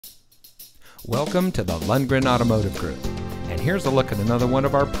Welcome to the Lundgren Automotive Group. And here's a look at another one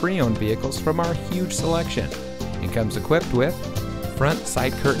of our pre-owned vehicles from our huge selection. It comes equipped with front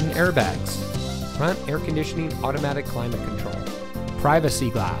side curtain airbags, front air conditioning automatic climate control, privacy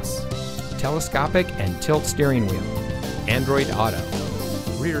glass, telescopic and tilt steering wheel, Android Auto,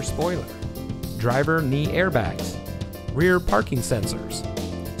 rear spoiler, driver knee airbags, rear parking sensors,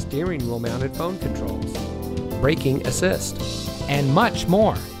 steering wheel mounted phone controls, braking assist, and much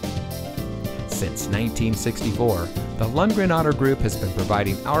more. Since 1964, the Lundgren Auto Group has been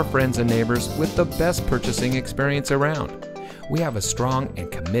providing our friends and neighbors with the best purchasing experience around. We have a strong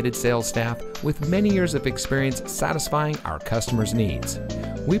and committed sales staff with many years of experience satisfying our customers' needs.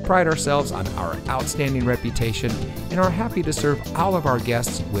 We pride ourselves on our outstanding reputation and are happy to serve all of our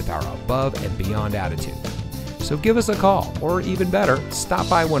guests with our above and beyond attitude. So give us a call, or even better, stop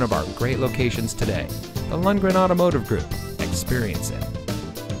by one of our great locations today. The Lundgren Automotive Group. Experience it.